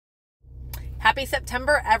Happy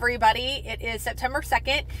September, everybody. It is September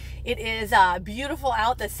 2nd. It is beautiful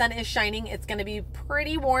out. The sun is shining. It's going to be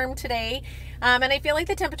pretty warm today. And I feel like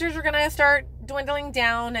the temperatures are going to start dwindling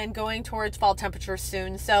down and going towards fall temperatures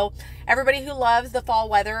soon. So everybody who loves the fall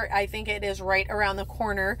weather, I think it is right around the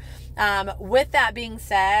corner. With that being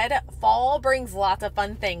said, fall brings lots of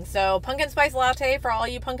fun things. So pumpkin spice latte for all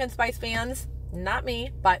you pumpkin spice fans. Not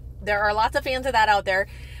me, but there are lots of fans of that out there.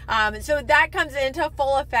 So that comes into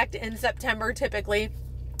full effect in September typically,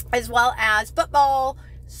 as well as football,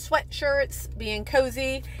 sweatshirts, being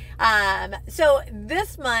cozy. So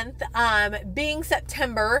this month, being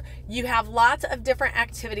September, you have lots of different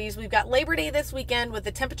activities. We've got Labor Day this weekend with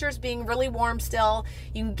the temperatures being really warm still.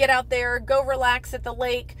 You can get out there, go relax at the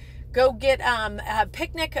lake, go get a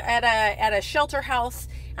picnic at a shelter house,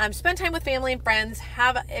 spend time with family and friends,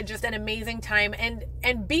 have just an amazing time,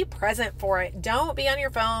 and be present for it. Don't be on your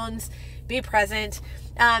phones, be present.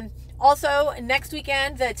 Also, next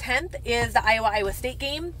weekend, the 10th, is the Iowa State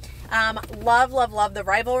game. Love the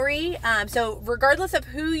rivalry. So regardless of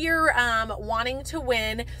who you're wanting to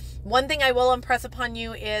win, one thing I will impress upon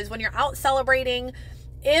you is when you're out celebrating,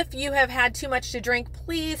 if you have had too much to drink,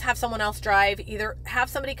 please have someone else drive. Either have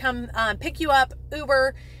somebody come pick you up,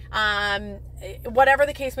 Uber, whatever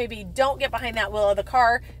the case may be. Don't get behind that wheel of the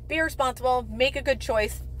car. Be responsible. Make a good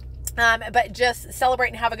choice. But just celebrate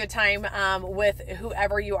and have a good time with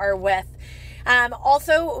whoever you are with.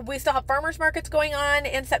 Also, we still have farmers markets going on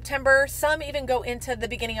in September. Some even go into the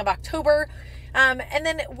beginning of October. And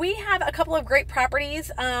then we have a couple of great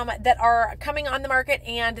properties that are coming on the market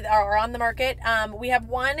and are on the market. We have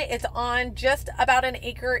one, it's on just about an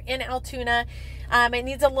acre in Altoona. It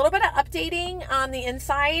needs a little bit of updating on the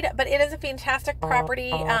inside, but it is a fantastic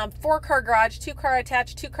property. 4-car garage, 2-car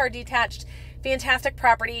attached, 2-car detached. Fantastic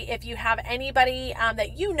property. If you have anybody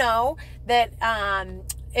that you know that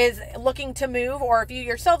is looking to move, or if you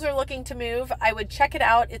yourselves are looking to move, I would check it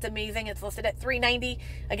out. It's amazing. It's listed at $390.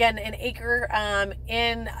 Again, an acre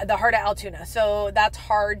in the heart of Altoona. So that's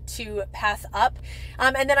hard to pass up.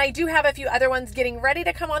 And then I do have a few other ones getting ready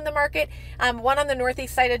to come on the market. One on the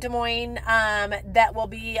northeast side of Des Moines that will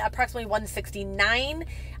be approximately $169.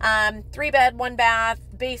 3-bed, 1-bath,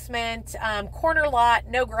 basement, corner lot,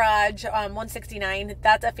 no garage, $169.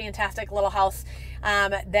 That's a fantastic little house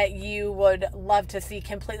that you would love to see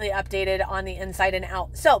completely updated on the inside and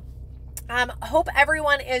out. So hope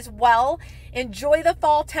everyone is well. Enjoy the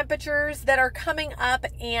fall temperatures that are coming up,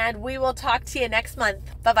 and we will talk to you next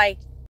month. Bye-bye.